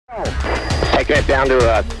Taking it down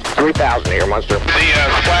to 3,000 here, Munster. The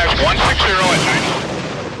flash 160 at night.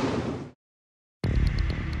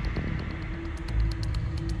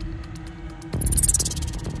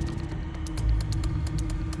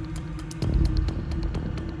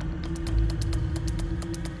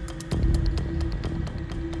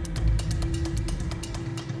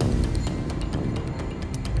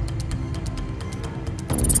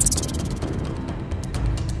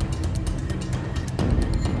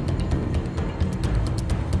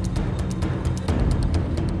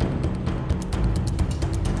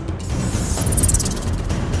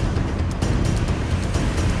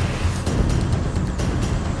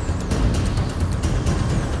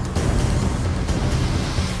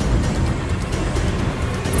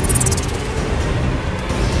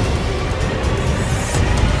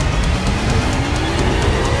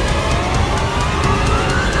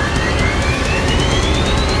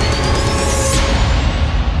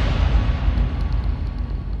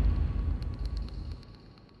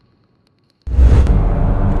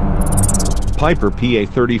 Piper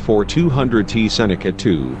PA-34-200T Seneca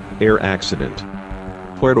II, air accident.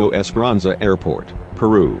 Puerto Esperanza Airport,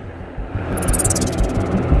 Peru.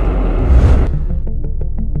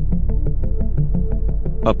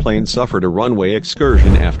 A plane suffered a runway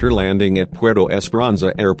excursion after landing at Puerto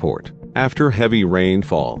Esperanza Airport, after heavy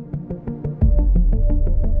rainfall.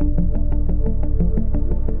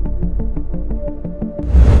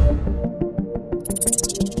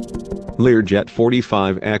 Learjet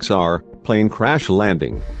 45XR, plane crash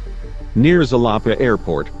landing near Xalapa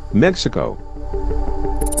Airport, Mexico.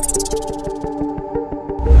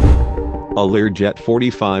 A Learjet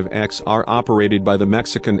 45XR operated by the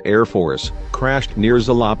Mexican Air Force crashed near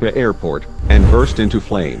Xalapa Airport and burst into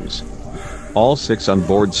flames. All 6 on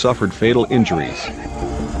board suffered fatal injuries.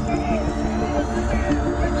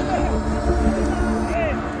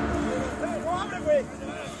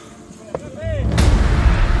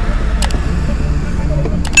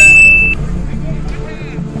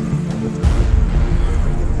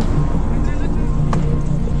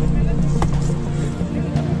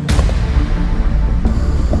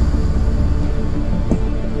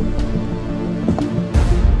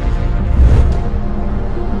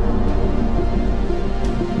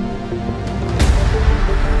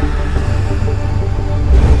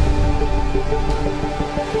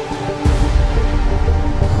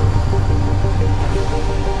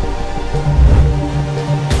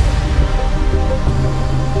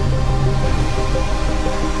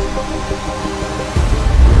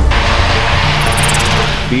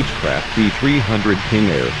 Beechcraft B300 King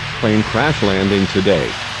Air, plane crash landing today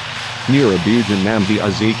near Abuja-Nnamdi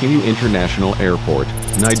Azikiwe International Airport,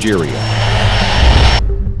 Nigeria.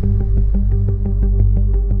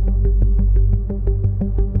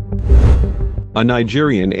 A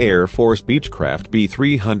Nigerian Air Force Beechcraft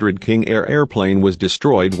B300 King Air airplane was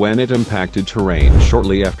destroyed when it impacted terrain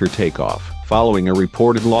shortly after takeoff, following a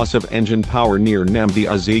reported loss of engine power near Nnamdi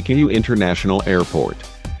Azikiwe International Airport.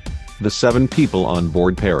 The 7 people on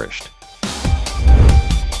board perished.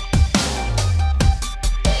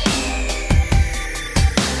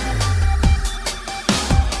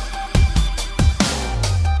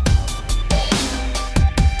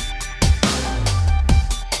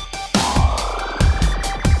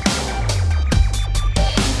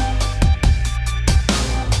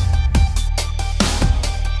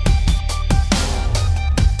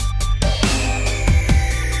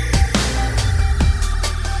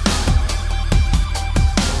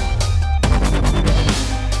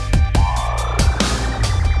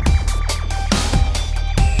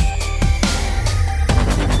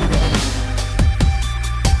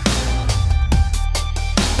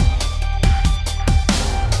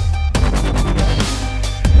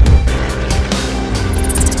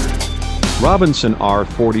 Robinson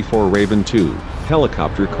R-44 Raven II,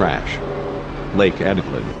 helicopter crash. Lake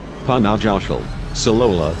Atitlan, Panajachal,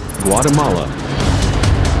 Salola, Guatemala.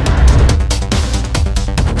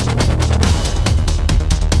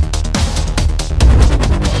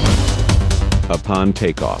 Upon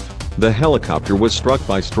takeoff, the helicopter was struck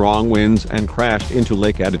by strong winds and crashed into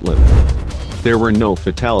Lake Atitlan. There were no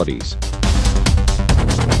fatalities.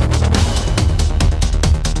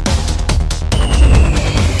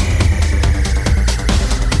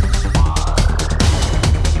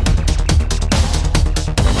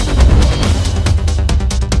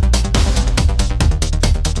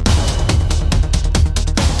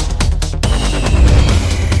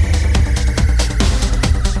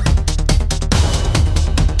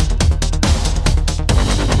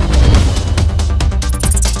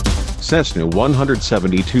 Cessna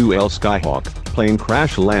 172L Skyhawk, plane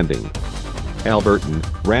crash landing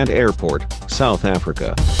Nnamdi Airport, South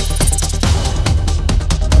Africa.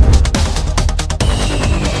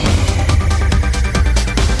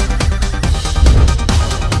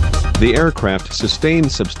 The aircraft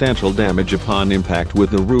sustained substantial damage upon impact with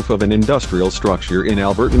the roof of an industrial structure in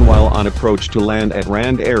Alberton while on approach to land at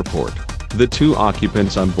Nnamdi Airport. The 2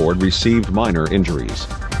 occupants on board received minor injuries.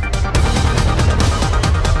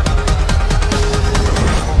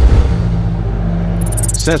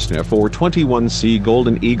 Cessna 421C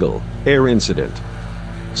Golden Eagle Air Incident.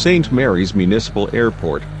 St. Mary's Municipal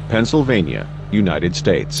Airport, Pennsylvania, United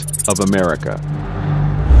States of America.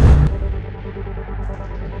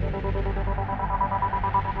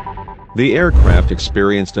 The aircraft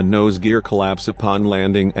experienced a nose gear collapse upon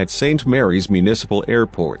landing at St. Mary's Municipal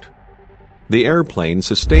Airport. The airplane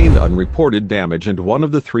sustained unreported damage and one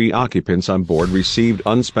of the 3 occupants on board received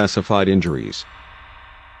unspecified injuries.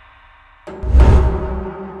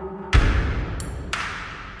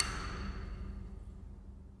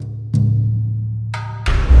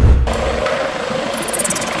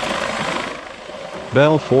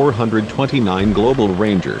 Bell 429 Global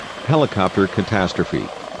Ranger, helicopter catastrophe,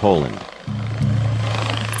 Poland.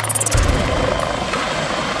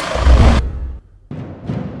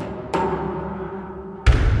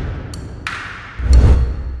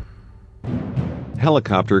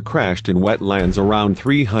 Helicopter crashed in wetlands around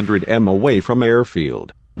 300 m away from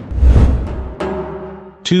airfield.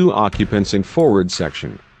 2 occupants in forward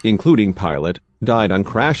section, including pilot, died on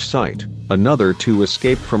crash site. Another 2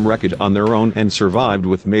 escaped from wreckage on their own and survived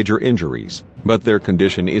with major injuries, but their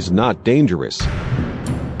condition is not dangerous.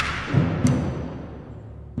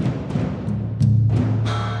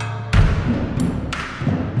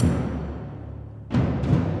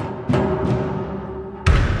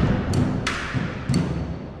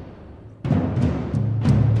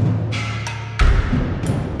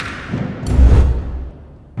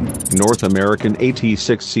 North American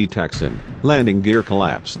AT-6C Texan, landing gear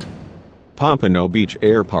collapsed. Pompano Beach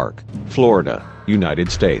Air Park, Florida,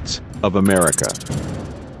 United States of America.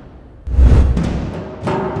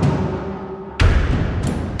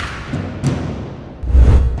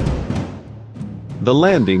 The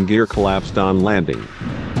landing gear collapsed on landing.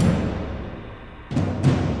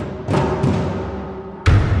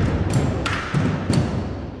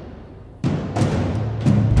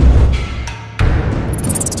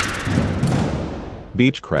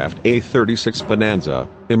 Beechcraft A-36 Bonanza,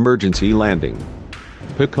 emergency landing.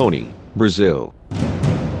 Piconi, Brazil.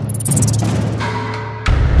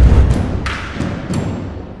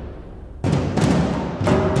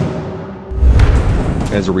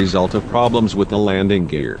 As a result of problems with the landing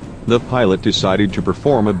gear, the pilot decided to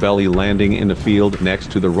perform a belly landing in a field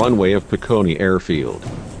next to the runway of Piconi Airfield.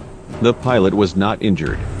 The pilot was not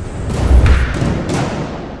injured.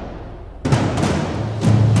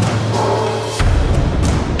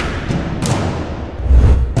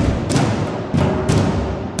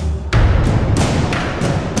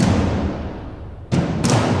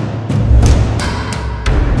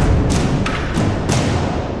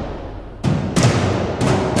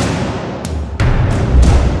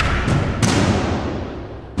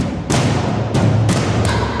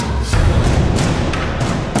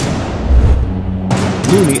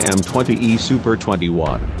 M20E Super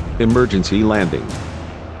 21, emergency landing.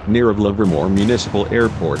 Near of Livermore Municipal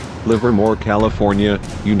Airport, Livermore, California,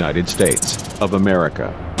 United States of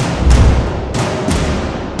America.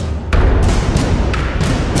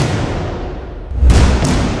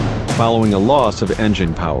 Following a loss of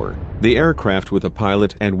engine power, the aircraft with a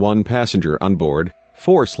pilot and 1 passenger on board,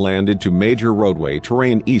 force landed to major roadway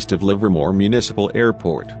terrain east of Livermore Municipal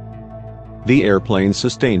Airport. The airplane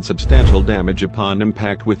sustained substantial damage upon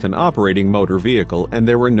impact with an operating motor vehicle and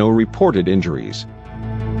there were no reported injuries.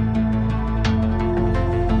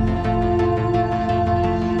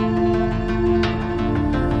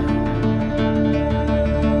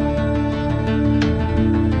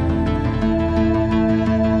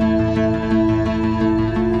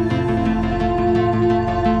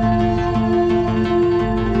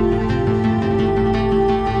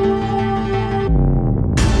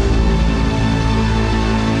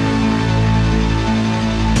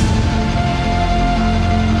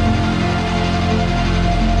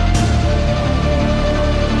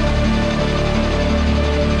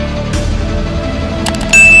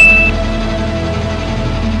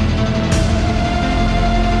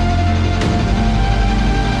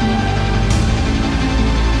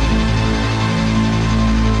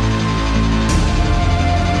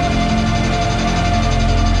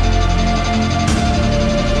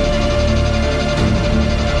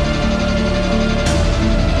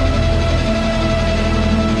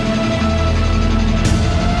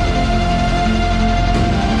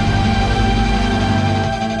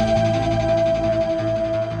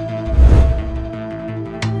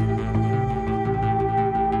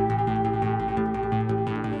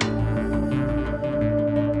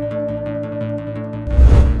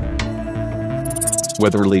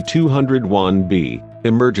 Weatherly 201B,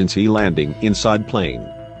 emergency landing inside plane.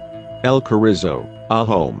 El Carrizo,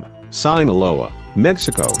 Ahome, Sinaloa,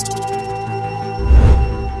 Mexico.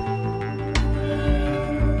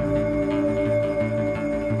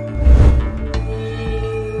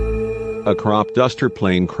 A crop duster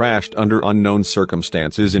plane crashed under unknown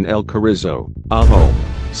circumstances in El Carrizo, Ahome,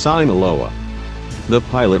 Sinaloa. The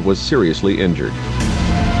pilot was seriously injured.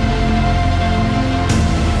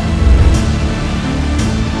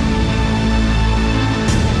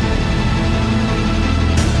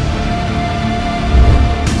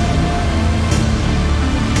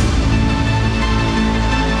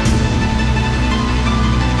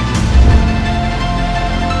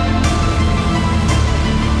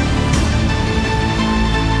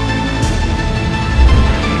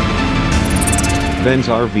 Benz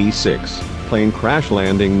RV-6, plane crash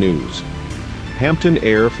landing news. Hampton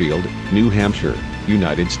Airfield, New Hampshire,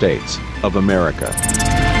 United States of America.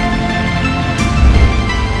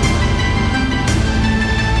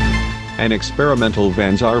 An experimental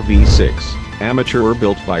Benz RV-6, amateur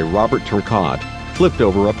built by Robert Turcotte, flipped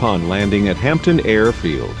over upon landing at Hampton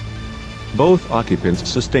Airfield. Both occupants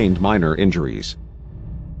sustained minor injuries.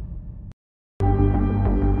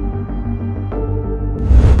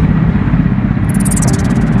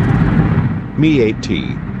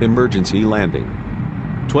 Mi-8T, emergency landing.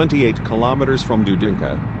 28 kilometers from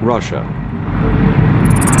Dudinka, Russia.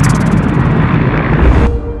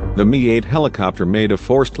 The Mi-8 helicopter made a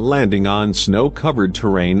forced landing on snow-covered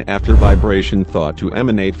terrain after vibration thought to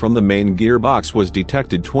emanate from the main gearbox was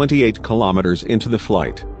detected 28 kilometers into the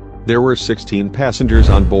flight. There were 16 passengers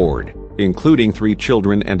on board, including 3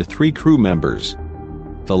 children and 3 crew members.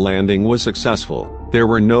 The landing was successful, there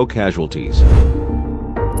were no casualties.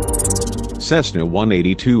 Cessna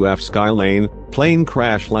 182F Skylane, plane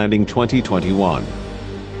crash landing 2021.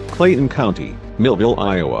 Clayton County, Millville,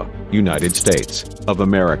 Iowa, United States of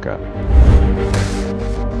America.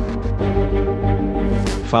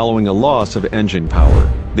 Following a loss of engine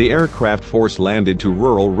power, the aircraft force landed to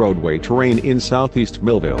rural roadway terrain in southeast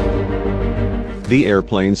Millville. The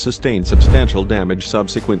airplane sustained substantial damage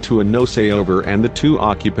subsequent to a nose-over, and the 2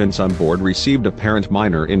 occupants on board received apparent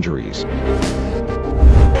minor injuries.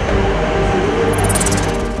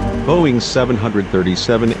 Boeing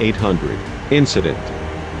 737-800, incident.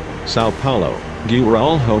 Sao Paulo,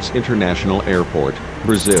 Guarulhos International Airport,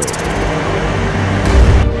 Brazil.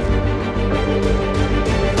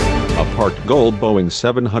 A parked gold Boeing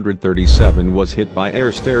 737 was hit by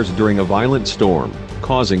air stairs during a violent storm,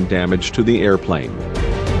 causing damage to the airplane.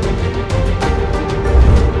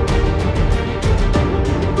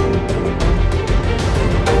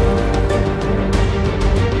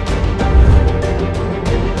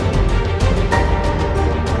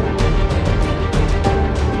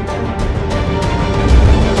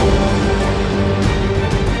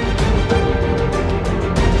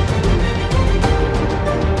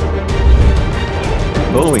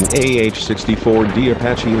 Boeing AH-64D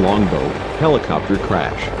Apache Longbow, helicopter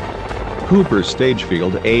crash. Hooper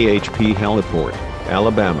Stagefield AHP Heliport,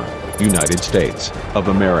 Alabama, United States of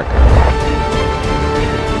America.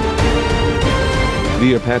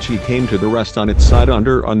 The Apache came to the rest on its side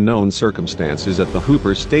under unknown circumstances at the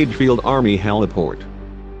Hooper Stagefield Army Heliport.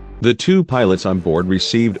 The 2 pilots on board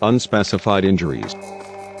received unspecified injuries.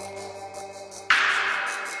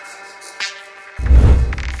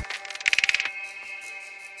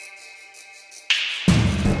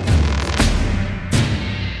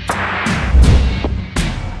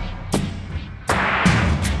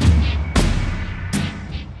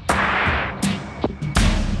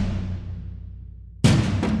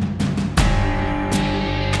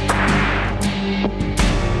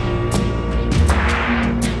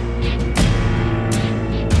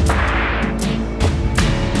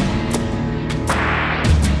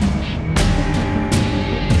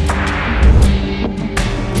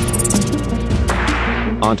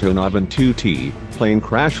 Antonov 2T, plane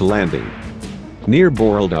crash landing. Near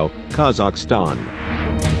Borodino, Kazakhstan.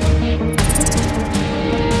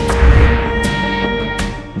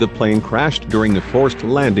 The plane crashed during a forced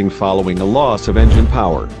landing following a loss of engine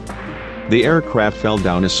power. The aircraft fell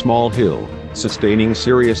down a small hill, sustaining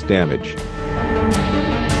serious damage.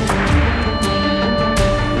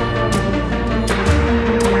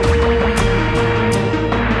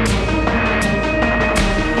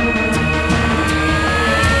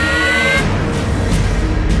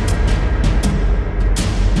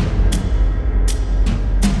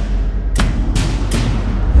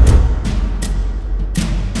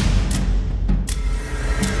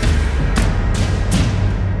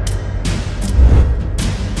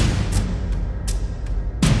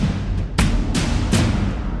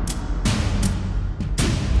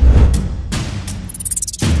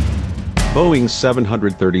 Boeing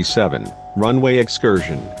 737, runway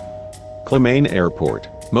excursion. Climane Airport,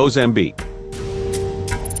 Mozambique.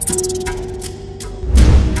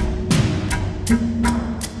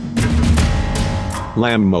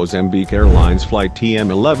 LAM Mozambique Airlines Flight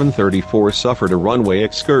TM1134 suffered a runway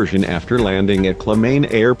excursion after landing at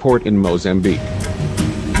Climane Airport in Mozambique.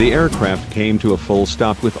 The aircraft came to a full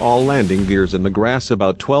stop with all landing gears in the grass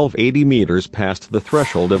about 1280 meters past the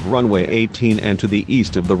threshold of runway 18 and to the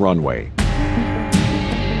east of the runway.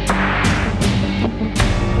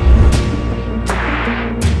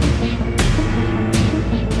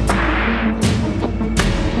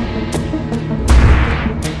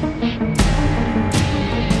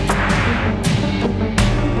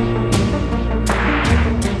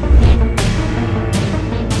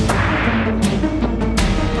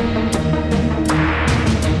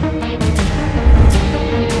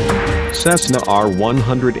 Cessna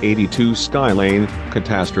R-182 Skylane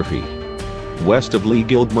catastrophe. West of Lee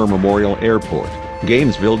Gilmer Memorial Airport,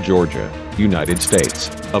 Gainesville, Georgia, United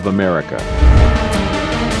States of America.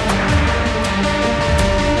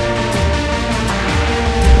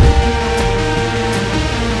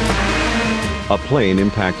 A plane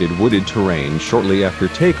impacted wooded terrain shortly after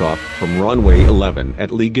takeoff from runway 11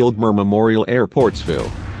 at Lee Gilmer Memorial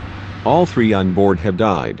Airportsville. All three on board have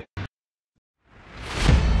died.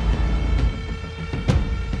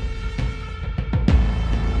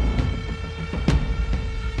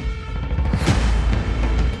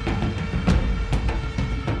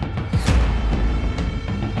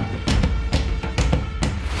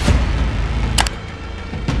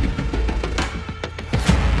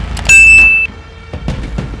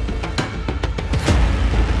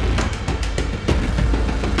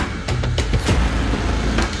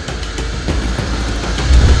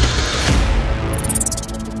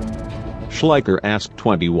 Schleicher asked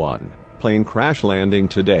 21, plane crash landing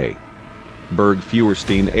today.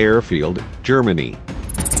 Berg-Feuerstein Airfield, Germany.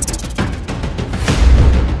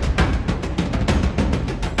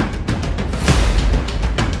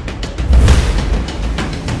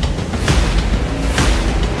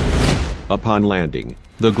 Upon landing,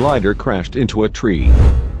 the glider crashed into a tree.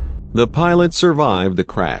 The pilot survived the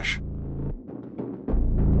crash.